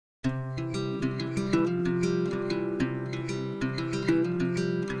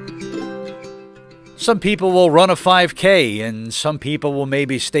Some people will run a 5K and some people will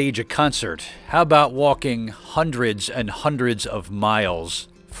maybe stage a concert. How about walking hundreds and hundreds of miles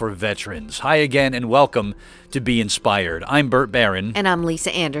for veterans? Hi again and welcome to Be Inspired. I'm Bert Baron. And I'm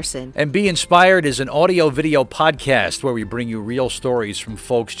Lisa Anderson. And Be Inspired is an audio-video podcast where we bring you real stories from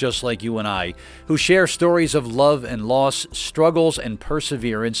folks just like you and I who share stories of love and loss, struggles and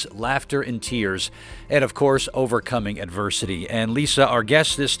perseverance, laughter and tears, and of course, overcoming adversity. And Lisa, our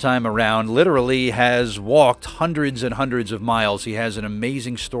guest this time around, literally has walked hundreds and hundreds of miles. He has an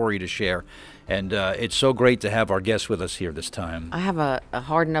amazing story to share. And it's so great to have our guest with us here this time. I have a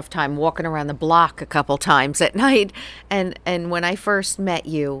hard enough time walking around the block a couple times at night. And when I first met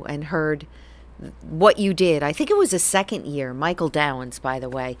you and heard what you did, I think it was the second year, Michael Dowens, by the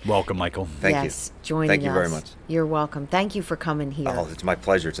way. Welcome, Michael. Thank you. Yes, joining us. Thank you very much. You're welcome. Thank you for coming here. Oh, it's my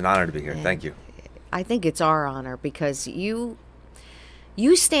pleasure. It's an honor to be here. Thank you. I think it's our honor because you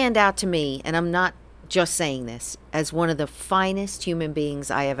stand out to me, and I'm not just saying this, as one of the finest human beings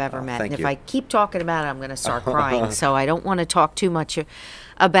I have ever met. And if I keep talking about it, I'm going to start crying. So I don't want to talk too much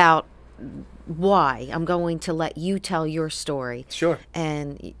about why. I'm going to let you tell your story. Sure.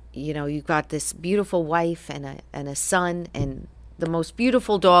 And, you know, you've got this beautiful wife and a son and the most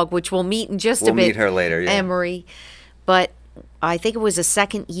beautiful dog, which we'll meet in just a bit. We'll meet her later, yeah. Emery. But I think it was the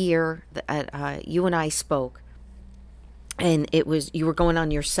second year that you and I spoke. And it was, you were going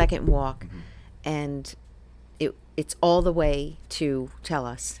on your second walk. Mm-hmm. And it's all the way to tell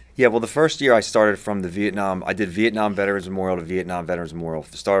us. Yeah, well, the first year I started from the Vietnam. I did Vietnam Veterans Memorial to Vietnam Veterans Memorial.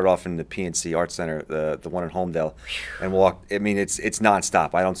 Started off in the PNC Art Center, the one in Homedale, and walked. I mean, it's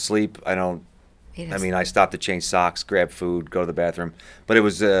nonstop. I don't sleep. I stop to change socks, grab food, go to the bathroom. But it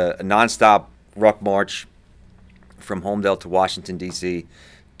was a nonstop ruck march from Homedale to Washington D.C.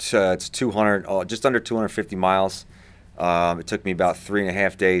 It's 200, just under 250 miles. It took me about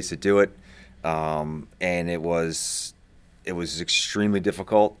 3.5 days to do it. And it was extremely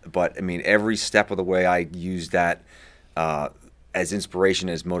difficult, but I mean, every step of the way I used that as inspiration,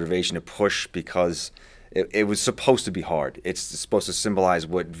 as motivation to push, because it was supposed to be hard. It's supposed to symbolize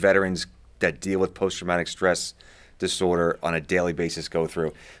what veterans that deal with post-traumatic stress disorder on a daily basis go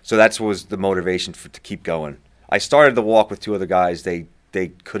through. So that was the motivation to keep going. I started the walk with two other guys. They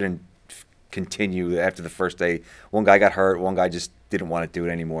couldn't continue after the first day. One guy got hurt. One guy just didn't want to do it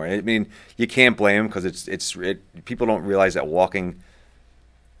anymore. I mean, you can't blame him because people don't realize that walking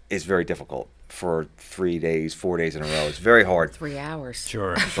is very difficult for 3 days, 4 days in a row. It's very hard. 3 hours.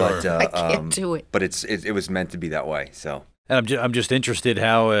 Sure. But, I can't do it. But it was meant to be that way. So. And I'm just interested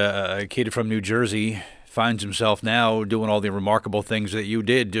how a kid from New Jersey finds himself now doing all the remarkable things that you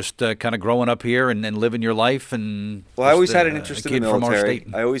did, just kind of growing up here and living your life. And well, I always had an interest in the military.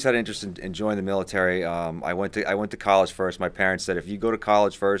 I always had an interest in joining the military. I went to college first. My parents said, if you go to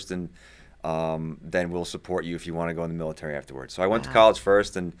college first, and then we'll support you if you want to go in the military afterwards. So I went to college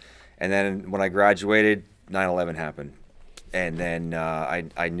first, and then when I graduated, 9/11 happened, and then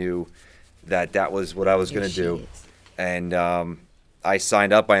I knew that was what I was going to do, and I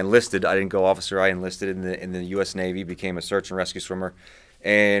signed up. I enlisted. I didn't go officer. I enlisted in the U.S. Navy. Became a search and rescue swimmer,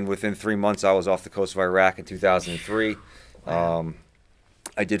 and within 3 months, I was off the coast of Iraq in 2003. Wow.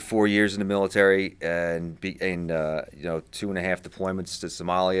 I did 4 years in the military, and 2.5 deployments to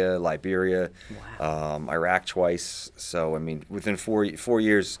Somalia, Liberia, Iraq twice. So I mean, within 4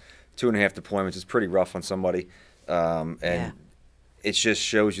 years, 2.5 deployments is pretty rough on somebody, and it just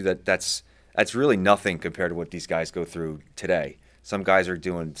shows you that's really nothing compared to what these guys go through today. Some guys are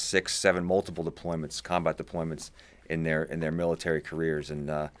doing 6, 7 multiple deployments, combat deployments in their military careers, and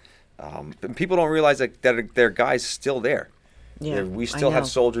people don't realize that there are guys still there. Yeah, we still have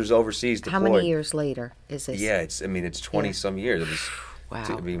soldiers overseas deployed. How many years later is this? Yeah, it's 20 some years. It was,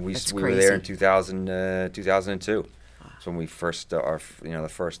 wow. I mean, we were there in 2002. That's when we first the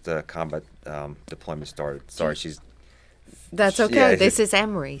first combat deployment started. Sorry, That's okay. Yeah, this is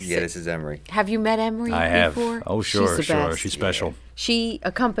Emery. Yeah, this is Emery. Have you met Emery I have. before? Oh, sure, She's the best. She's special. Yeah. She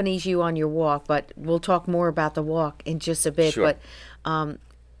accompanies you on your walk, but we'll talk more about the walk in just a bit. Sure.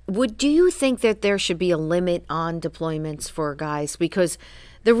 But do you think that there should be a limit on deployments for guys? Because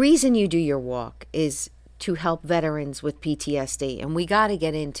the reason you do your walk is to help veterans with PTSD, and we got to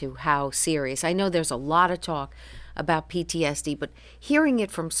get into how serious. I know there's a lot of talk about PTSD, but hearing it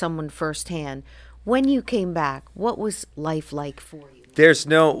from someone firsthand, when you came back, what was life like for you?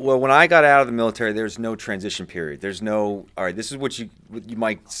 When I got out of the military, there's no transition period. There's no, all right, this is what you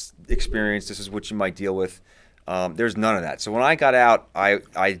might experience, this is what you might deal with. There's none of that. So when I got out, I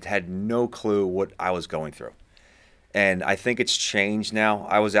had no clue what I was going through. And I think it's changed now.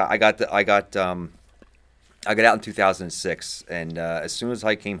 I got out in 2006, and as soon as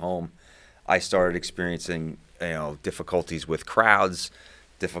I came home, I started experiencing, difficulties with crowds,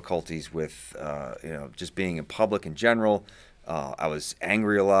 difficulties with, just being in public in general. I was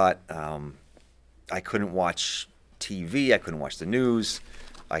angry a lot. I couldn't watch TV. I couldn't watch the news.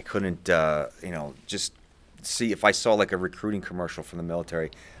 I couldn't, just see if I saw like a recruiting commercial from the military.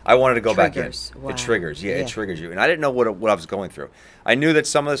 I wanted to go back in. Wow. It triggers. Yeah, it triggers you. And I didn't know what I was going through. I knew that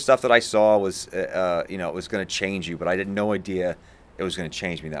some of the stuff that I saw was, it was going to change you, but I had no idea it was going to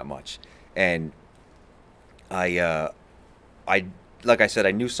change me that much. And I, like I said,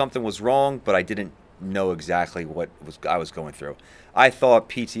 I knew something was wrong, but I didn't know exactly what I was going through. I thought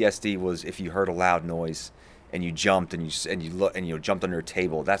PTSD was if you heard a loud noise and you jumped and you jumped under a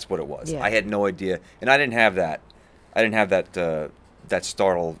table. That's what it was. Yeah. I had no idea, and I didn't have that. I didn't have that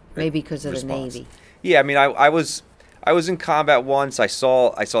startle. Maybe because of response. the Navy. Yeah, I mean, I was in combat once. I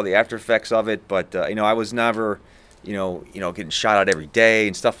saw the after effects of it, but I was never, getting shot at every day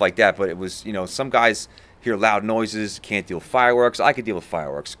and stuff like that. But it was, some guys hear loud noises, can't deal with fireworks. I could deal with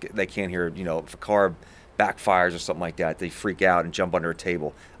fireworks. They can't hear, if a car backfires or something like that, they freak out and jump under a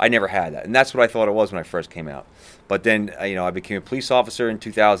table. I never had that, and that's what I thought it was when I first came out. But then, I became a police officer in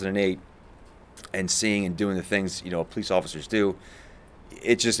 2008, and seeing and doing the things police officers do.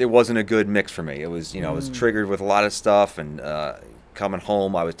 It wasn't a good mix for me. It was, I was triggered with a lot of stuff, and coming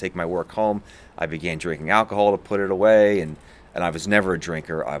home, I would take my work home. I began drinking alcohol to put it away, and I was never a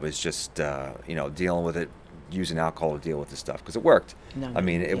drinker. I was just, dealing with it, using alcohol to deal with this stuff because it worked.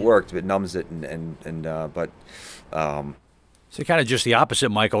 It worked. It numbs it, So kind of just the opposite,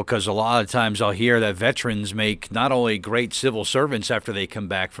 Michael, because a lot of times I'll hear that veterans make not only great civil servants after they come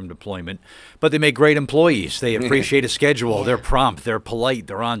back from deployment, but they make great employees. They appreciate a schedule. They're prompt. They're polite.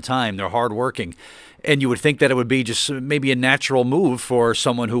 They're on time. They're hardworking. And you would think that it would be just maybe a natural move for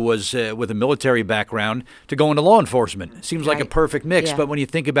someone who was with a military background to go into law enforcement. It seems like a perfect mix. Yeah. But when you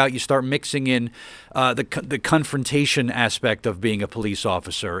think about, you start mixing in the confrontation aspect of being a police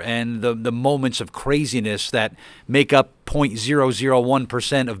officer and the moments of craziness that make up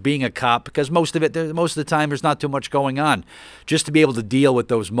 0.001% of being a cop, because most of the time there's not too much going on. Just to be able to deal with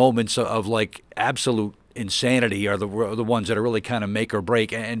those moments of like absolute insanity are the ones that are really kind of make or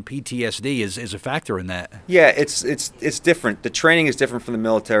break, and PTSD is a factor in that. Yeah, it's different. The training is different from the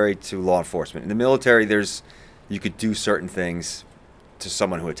military to law enforcement. In the military, you could do certain things to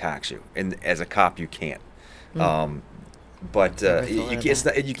someone who attacks you, and as a cop, you can't. But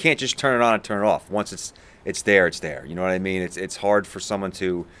you can't just turn it on and turn it off. Once it's there, it's there. You know what I mean? It's hard for someone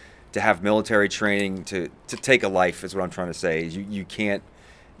to have military training to take a life. Is what I'm trying to say. You can't.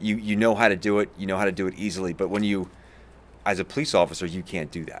 You know how to do it. You know how to do it easily. But when you, as a police officer, you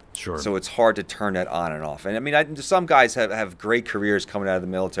can't do that. Sure. So it's hard to turn that on and off. And I mean, some guys have great careers coming out of the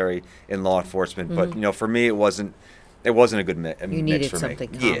military in law enforcement. But for me, it wasn't a good mix for me. You needed something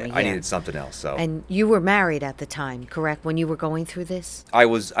calming, yeah, I needed something else. So. And you were married at the time, correct? When you were going through this?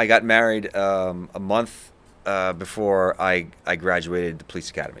 I got married a month before I graduated the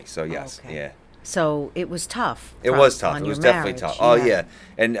police academy. So yes, yeah. So it was tough. It was tough. It was definitely tough. Oh yeah.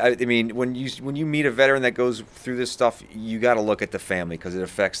 And I mean, when you meet a veteran that goes through this stuff, you got to look at the family, because it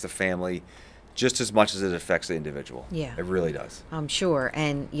affects the family just as much as it affects the individual. Yeah, it really does. I'm sure.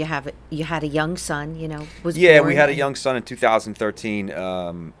 And you had a young son. Was born. We had a young son in 2013.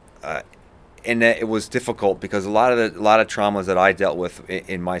 And it was difficult because a lot of traumas that I dealt with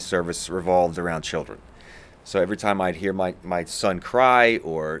in my service revolved around children. So every time I'd hear my son cry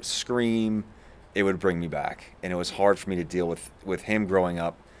or scream, it would bring me back, and it was hard for me to deal with him growing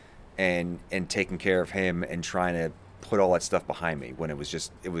up and taking care of him and trying to put all that stuff behind me when it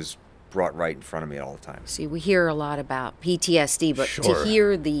was brought right in front of me all the time. See, we hear a lot about PTSD, but to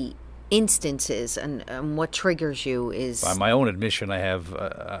hear the instances and what triggers you is... By my own admission, I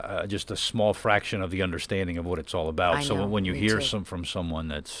have just a small fraction of the understanding of what it's all about. So when you hear from someone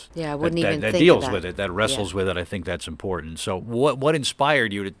that deals with it, that wrestles with it, I think that's important. So what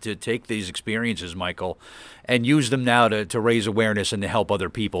inspired you to take these experiences, Michael, and use them now to raise awareness and to help other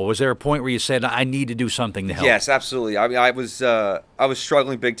people? Was there a point where you said, I need to do something to help? Yes, absolutely. I mean, I was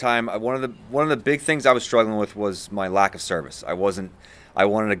struggling big time. One of the big things I was struggling with was my lack of service. I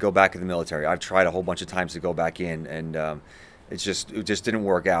wanted to go back in the military. I've tried a whole bunch of times to go back in, and it just didn't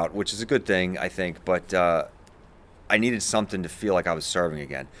work out, which is a good thing, I think. But I needed something to feel like I was serving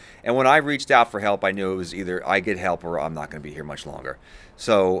again. And when I reached out for help, I knew it was either I get help or I'm not going to be here much longer.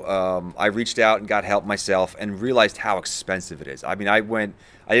 So I reaced out and got help myself and realized how expensive it is. I mean, I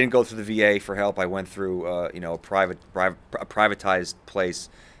didn't go through the VA for help. I went through a privatized place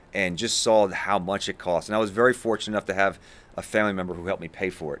and just saw how much it costs. And I was very fortunate enough to have a family member who helped me pay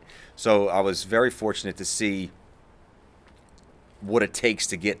for it. So I was very fortunate to see what it takes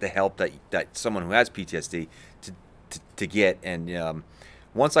to get the help that someone who has PTSD to get. And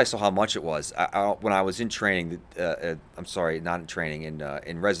once I saw how much it was, when I was in training, I'm sorry, not in training,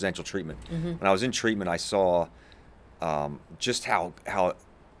 in residential treatment. When I was in treatment, I saw just how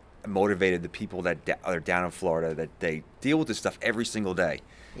motivated the people that are down in Florida, that they deal with this stuff every single day.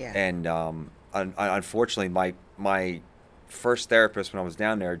 Yeah. And unfortunately, my first therapist when I was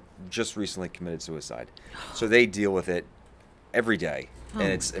down there just recently committed suicide. So they deal with it every day. And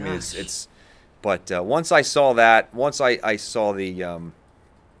it's, I mean, it's but once I saw that, once I saw the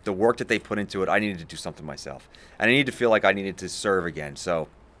work that they put into it, I needed to do something myself. And I needed to feel like I needed to serve again. So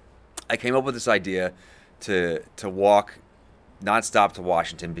I came up with this idea to walk nonstop to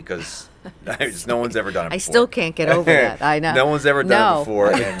Washington, because no one's ever done it before. I still can't get over that. I know. No one's ever done it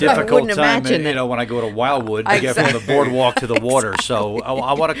before. Difficult time, when I go to Wildwood to get from the boardwalk to the water. So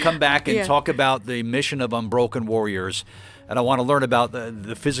I want to come back and talk about the mission of Unbroken Warriors. And I want to learn about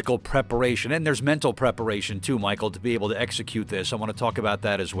the physical preparation. And there's mental preparation, too, Michael, to be able to execute this. I want to talk about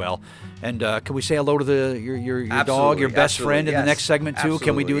that as well. And can we say hello to your dog, your best friend, in the next segment, too?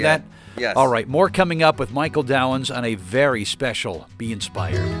 Can we do that? Yes. All right. More coming up with Michael Dowens on a very special Be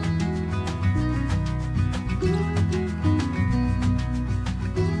Inspired.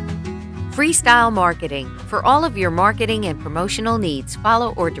 Freestyle Marketing. For all of your marketing and promotional needs,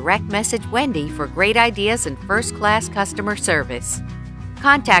 follow or direct message Wendy for great ideas and first-class customer service.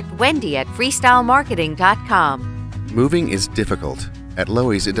 Contact Wendy at freestylemarketing.com. Moving is difficult. At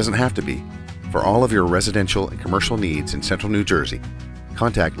Lowe's, it doesn't have to be. For all of your residential and commercial needs in Central New Jersey,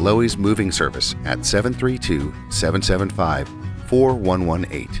 contact Lowe's Moving Service at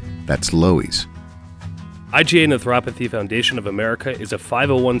 732-775-4118. That's Lowe's. IgA Nephropathy Foundation of America is a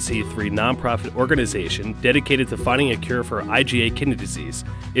 501c3 nonprofit organization dedicated to finding a cure for IgA kidney disease.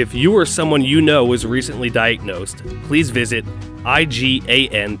 If you or someone you know was recently diagnosed, please visit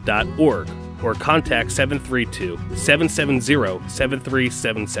IGAN.org or contact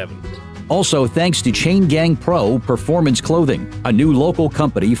 732-770-7377. Also, thanks to Chain Gang Pro Performance Clothing, a new local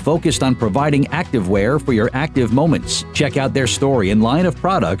company focused on providing activewear for your active moments. Check out their story and line of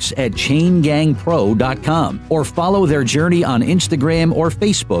products at chaingangpro.com or follow their journey on Instagram or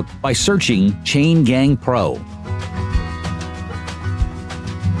Facebook by searching Chain Gang Pro.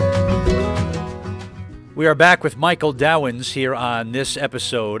 We are back with Michael Dowens here on this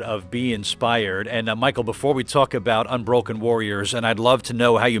episode of Be Inspired. And Michael, before we talk about Unbroken Warriors, and I'd love to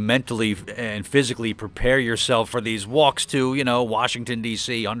know how you mentally and physically prepare yourself for these walks to, Washington,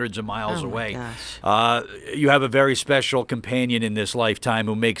 D.C., hundreds of miles away. You have a very special companion in this lifetime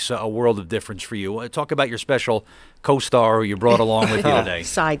who makes a world of difference for you. Talk about your special co-star who you brought along with you today.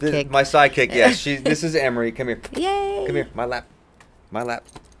 Sidekick. My sidekick, yes. This is Emery. Come here. Yay. Come here. My lap.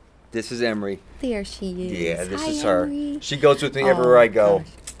 This is Emery. There she is. Yeah, this is Emery. her. She goes with me everywhere I go.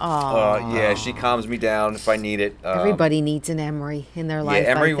 Oh. She calms me down if I need it. Everybody needs an Emery in their life.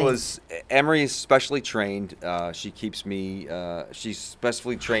 Yeah, Emery is specially trained. She keeps me. She's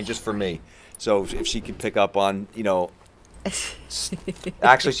specially trained just for me. So if she can pick up on,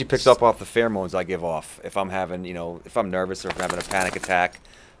 actually she picks up off the pheromones I give off. If I'm having, if I'm nervous or if I'm having a panic attack,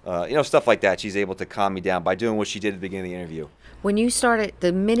 stuff like that. She's able to calm me down by doing what she did at the beginning of the interview. When you started,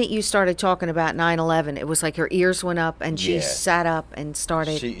 the minute you started talking about 9/11, it was like her ears went up and she sat up and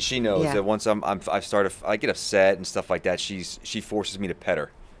started. She knows that once I get upset and stuff like that. She forces me to pet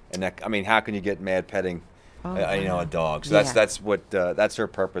her, and that, I mean, how can you get mad petting, a dog? So that's her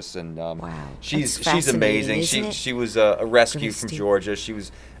purpose, and she's amazing. She was a rescue from Georgia. She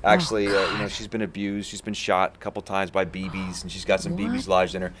was actually she's been abused. She's been shot a couple times by BBs, and she's got some BBs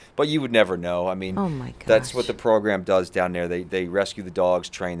lodged in her. But you would never know. I mean, that's what the program does down there. They rescue the dogs,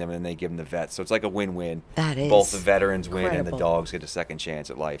 train them, and they give them the vets. So it's like a win-win. That is both the veterans win and the incredible. dogs get a second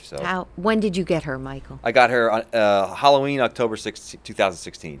chance at life. So when did you get her, Michael? I got her on Halloween, October 6,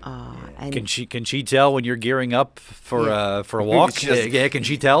 2016. And Can she tell when you're gearing up for a walk? Can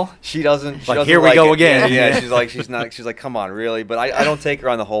she tell? She doesn't. Like, here we go again. Yeah, she's like, come on, really? But I don't take her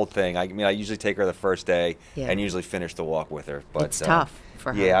on the whole thing. I mean, I usually take her the first day and usually finish the walk with her. But it's tough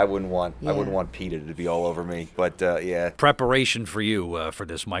for her. Yeah, I wouldn't want Peter to be all over me. But preparation for you for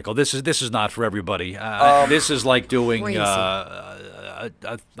this, Michael. This is not for everybody. This is like doing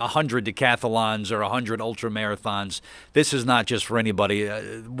 100 decathlons or 100 ultramarathons. This is not just for anybody.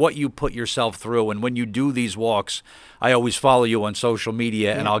 What you put yourself through, and when you do these walks, I always follow you on social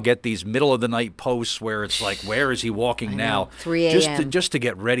media, and I'll get these middle of the night posts where it's like, where is he walking now? 3 a.m. Just to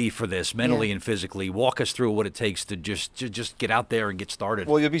get ready for this mentally and physically. Walk us through what it takes to just get out there and get started.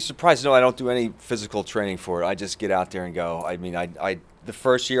 Well, you'll be surprised to know I don't do any physical training for it. I just get out there and go. I mean, the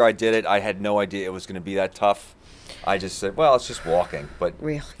first year I did it, I had no idea it was going to be that tough. I just said, well, it's just walking. But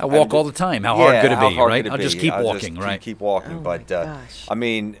Really? I walk all the time. How hard could it be, right? Could it I'll just be? keep I'll walking, just right? Keep walking. Oh but my gosh. I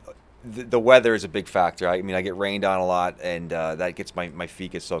mean, the weather is a big factor. I mean, I get rained on a lot, and that gets my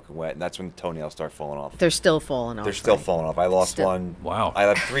feet get soaking wet, and that's when the toenails start falling off. They're still falling off. They're still right? falling off. I lost one. Wow. I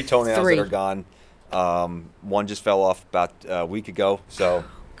have 3 toenails Three. that are gone. One just fell off about a week ago. So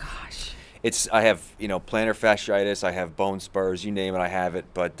Gosh. I have plantar fasciitis. I have bone spurs. You name it, I have it.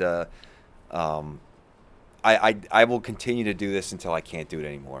 But I will continue to do this until I can't do it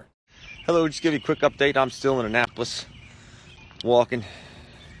anymore. Hello, just give you a quick update. I'm still in Annapolis, walking.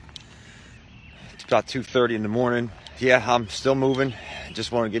 It's about 2:30 in the morning. Yeah, I'm still moving.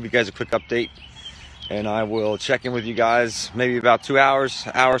 Just want to give you guys a quick update, and I will check in with you guys maybe about 2 hours,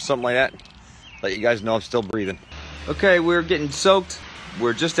 something like that. Let you guys know I'm still breathing. Okay, we're getting soaked.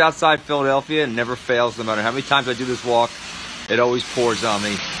 We're just outside Philadelphia, and never fails. No matter how many times I do this walk, it always pours on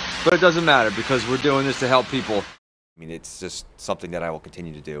me. But it doesn't matter because we're doing this to help people. I mean, it's just something that I will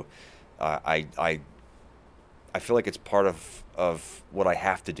continue to do. I feel like it's part of what I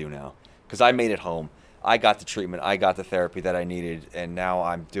have to do now because I made it home. I got the treatment, I got the therapy that I needed, and now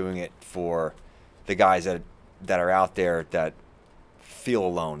I'm doing it for the guys that are out there that feel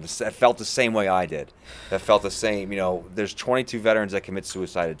alone, that felt the same way I did, that felt the same. There's 22 veterans that commit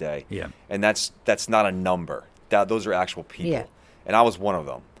suicide a day, and that's not a number. Those are actual people, and I was one of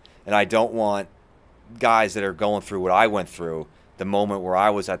them. And I don't want guys that are going through what I went through, the moment where I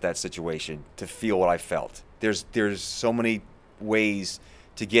was at that situation, to feel what I felt. There's so many ways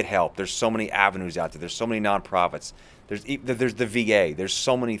to get help. There's so many avenues out there. There's so many nonprofits. There's the VA. There's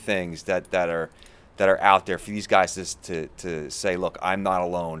so many things that are out there for these guys to say, look, I'm not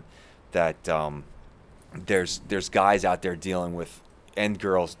alone. That there's guys out there dealing with, and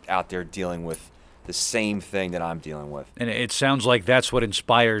girls out there dealing with the same thing that I'm dealing with. And it sounds like that's what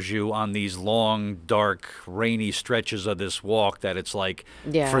inspires you on these long, dark, rainy stretches of this walk, that it's like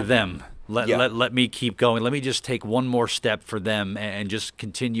for them. Let me keep going. Let me just take one more step for them and just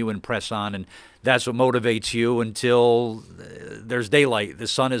continue and press on. And that's what motivates you until there's daylight. The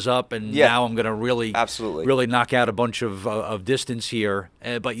sun is up, and now I'm going to really knock out a bunch of distance here.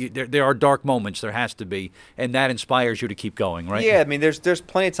 But there are dark moments. There has to be. And that inspires you to keep going, right? Yeah, I mean, there's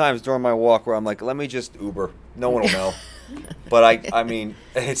plenty of times during my walk where I'm like, let me just Uber. No one will know. But I mean,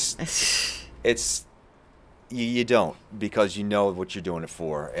 it's you don't, because you know what you're doing it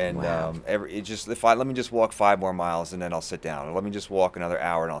for. And let me just walk 5 more miles and then I'll sit down. Or let me just walk another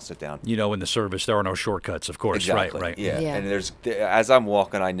hour and I'll sit down. In the service there are no shortcuts, of course. Exactly. Right. Yeah. And as I'm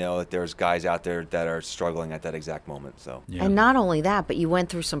walking, I know that there's guys out there that are struggling at that exact moment. So. Yeah. And not only that, but you went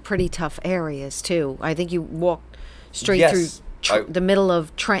through some pretty tough areas too. I think you walked straight through the middle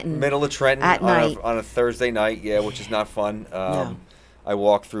of Trenton. At night on a Thursday night, which is not fun. I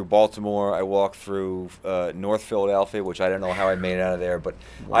walked through Baltimore. I walked through North Philadelphia, which I don't know how I made it out of there. But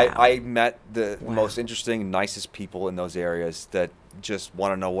I met the most interesting, nicest people in those areas that just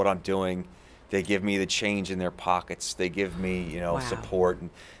want to know what I'm doing. They give me the change in their pockets. They give me, support, and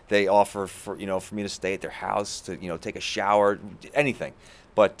they offer for me to stay at their house, to take a shower, anything.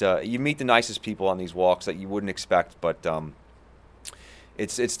 But you meet the nicest people on these walks that you wouldn't expect. But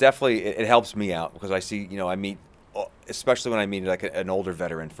it's definitely, it helps me out because I see, I meet. Especially when I meet like an older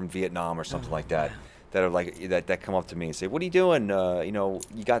veteran from Vietnam or something like that, that are like that come up to me and say, "What are you doing?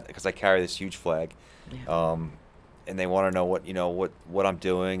 You got," because I carry this huge flag, and they want to know what I'm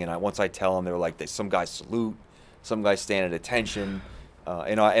doing. And once I tell them, they're like, some guys salute, some guys stand at attention,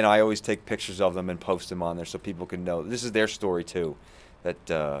 and I always take pictures of them and post them on there so people can know this is their story too,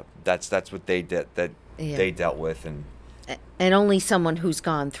 that's what they did, they dealt with, and only someone who's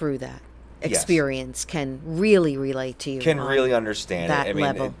gone through that experience can really relate to you. Can really understand that it. I mean,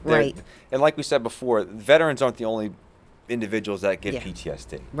 level, right? And like we said before, veterans aren't the only individuals that get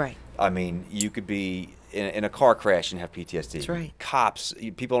PTSD. Right. I mean, you could be in a car crash and have PTSD. That's right. Cops,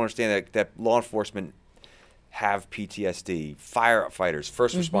 people understand that law enforcement have PTSD. Firefighters,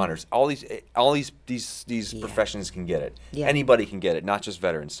 first responders, all these professions can get it. Yeah. Anybody can get it, not just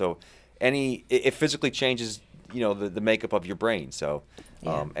veterans. So it physically changes the makeup of your brain. So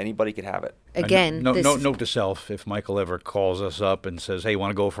anybody could have it. Again, note to self: if Michael ever calls us up and says, "Hey,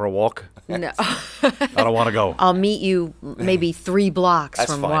 want to go for a walk?" No, I don't want to go. I'll meet you maybe 3 blocks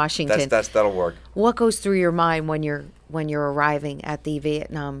from fine. Washington. That'll work. What goes through your mind when you're arriving at the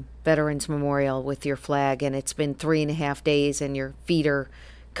Vietnam Veterans Memorial with your flag, and it's been 3.5 days, and your feet are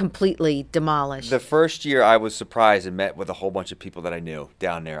completely demolished? The first year I was surprised and met with a whole bunch of people that I knew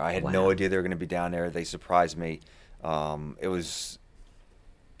down there. I had no idea they were going to be down there. They surprised me. It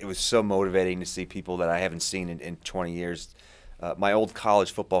was so motivating to see people that I haven't seen in 20 years. My old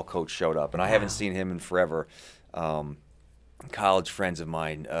college football coach showed up, and I haven't seen him in forever. college friends of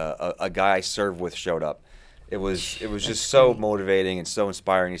mine, a guy I served with showed up. It was just so motivating and so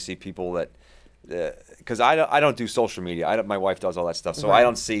inspiring to see people that, because I don't do social media. My wife does all that stuff, so I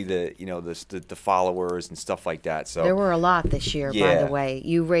don't see the followers and stuff like that. So there were a lot this year, by the way.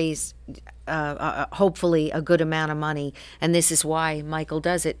 You raised hopefully a good amount of money, and this is why Michael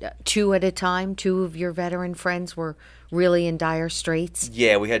does it 2 at a time. 2 of your veteran friends were really in dire straits.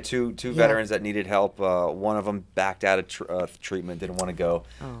 Yeah, we had two veterans that needed help. One of them backed out of treatment, didn't want to go.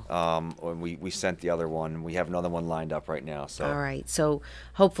 And we sent the other one. We have another one lined up right now. So all right, so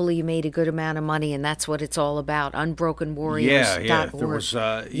hopefully you made a good amount of money, and that's what it's all about. UnbrokenWarriors.org. Yeah. There was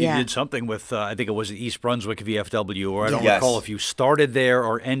you did something with I think it was East Brunswick VFW, or I don't recall if you started there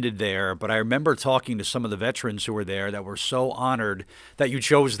or ended there, but I remember talking to some of the veterans who were there that were so honored that you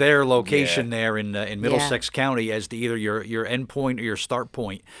chose their location there in Middlesex County as either your end point or your start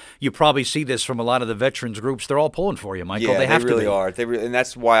point. You probably see this from a lot of the veterans groups. They're all pulling for you, Michael. Yeah, they have really to be. are. And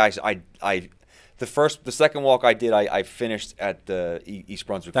that's why the second walk I did, I finished at the East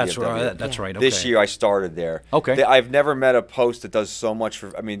Brunswick. That's VFW. right. That's right. Okay. This year I started there. Okay. I've never met a post that does so much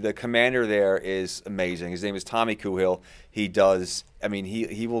for. I mean, the commander there is amazing. His name is Tommy Kuhill. He does. I mean,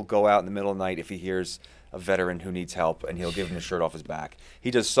 he will go out in the middle of the night if he hears a veteran who needs help, and he'll give him the shirt off his back.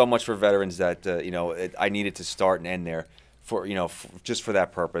 He does so much for veterans that I needed to start and end there for just for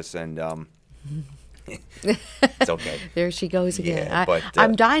that purpose. And it's okay. There she goes again. Yeah,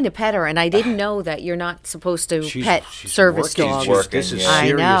 I'm dying to pet her, and I didn't know that you're not supposed to pet service dogs. This is I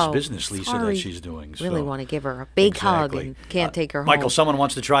serious know. business, Lisa, Sorry. that she's doing. So. Really want to give her a big hug and can't take her home. Michael, someone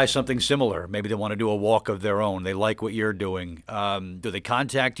wants to try something similar. Maybe they want to do a walk of their own. They like what you're doing. Do they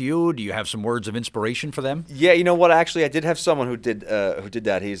contact you? Do you have some words of inspiration for them? Yeah, you know what? Actually, I did have someone who did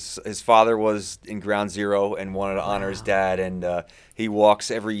that. His father was in Ground Zero and wanted to honor his dad, and he walks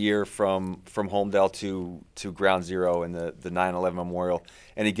every year from Homedale to Ground Zero and the 9/11 Memorial,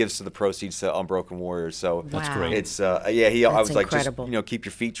 and he gives to the proceeds to Unbroken Warriors. So that's great. It's I was incredible. like, just keep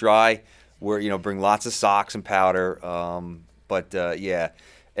your feet dry. Bring lots of socks and powder.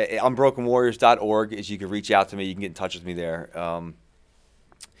 Unbrokenwarriors.org is you can reach out to me. You can get in touch with me there. I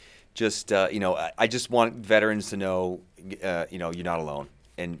just want veterans to know, you're not alone,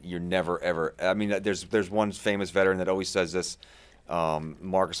 and you're never ever. I mean, there's one famous veteran that always says this.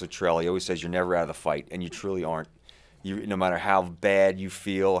 Marcus Luttrell, he always says you're never out of the fight, and you truly aren't. No matter how bad you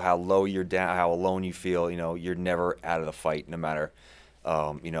feel, how low you're down, how alone you feel, you're never out of the fight, no matter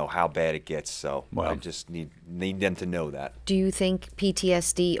how bad it gets. So I just need them to know that. Do you think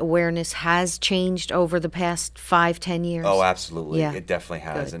PTSD awareness has changed over the past 5-10 years? Oh, absolutely. Yeah. It definitely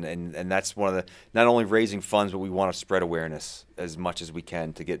has. And that's one of the, not only raising funds, but we want to spread awareness as much as we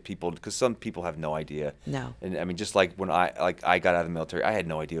can to get people, because some people have no idea. No. And I mean, just like when I got out of the military, I had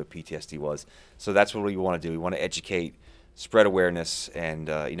no idea what PTSD was. So that's what we want to do. We want to educate, spread awareness, and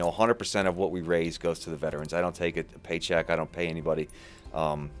 100% of what we raise goes to the veterans. I don't take a paycheck. I don't pay anybody.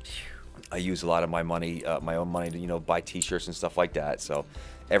 I use a lot of my money, my own money, to buy T-shirts and stuff like that. So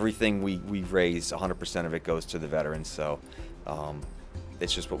everything we raise, 100% of it goes to the veterans. So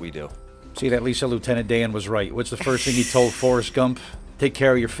it's just what we do. See that, Lisa? Lieutenant Dan was right. What's the first thing he told Forrest Gump? Take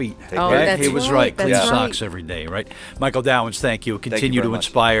care of your feet. That's He was right. Clean That's socks every day, right? Michael Dowens, thank you. Continue to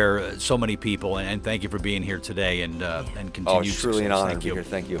inspire so many people, and thank you for being here today and continue. Oh, it's truly an honor to be here.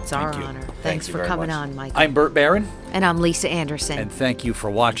 Thank you. It's our honor. Thanks for coming on, Michael. I'm Bert Baron. And I'm Lisa Anderson. And thank you for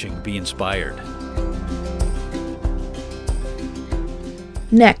watching Be Inspired.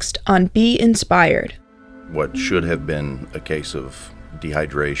 Next on Be Inspired. What should have been a case of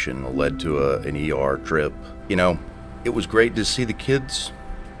dehydration led to an ER trip. It was great to see the kids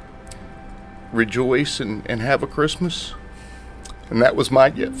rejoice and have a Christmas. And that was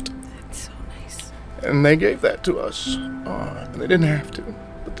my gift. That's so nice. And they gave that to us. They didn't have to,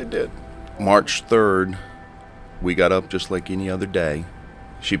 but they did. March 3rd, we got up just like any other day.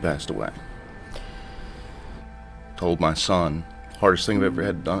 She passed away. Told my son, hardest thing I've ever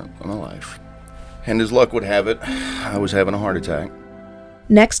had done in my life. And as luck would have it, I was having a heart attack.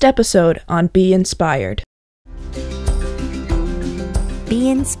 Next episode on Be Inspired. Be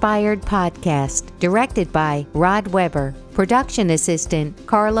Inspired podcast, directed by Rod Weber. Production assistant,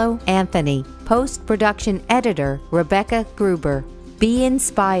 Carlo Anthony. Post-production editor, Rebecca Gruber. Be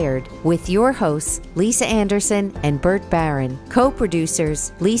Inspired, with your hosts, Lisa Anderson and Bert Baron.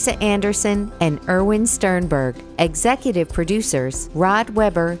 Co-producers, Lisa Anderson and Erwin Sternberg. Executive producers, Rod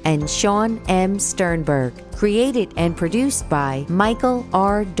Weber and Sean M. Sternberg. Created and produced by Michael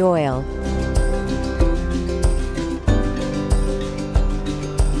R. Doyle.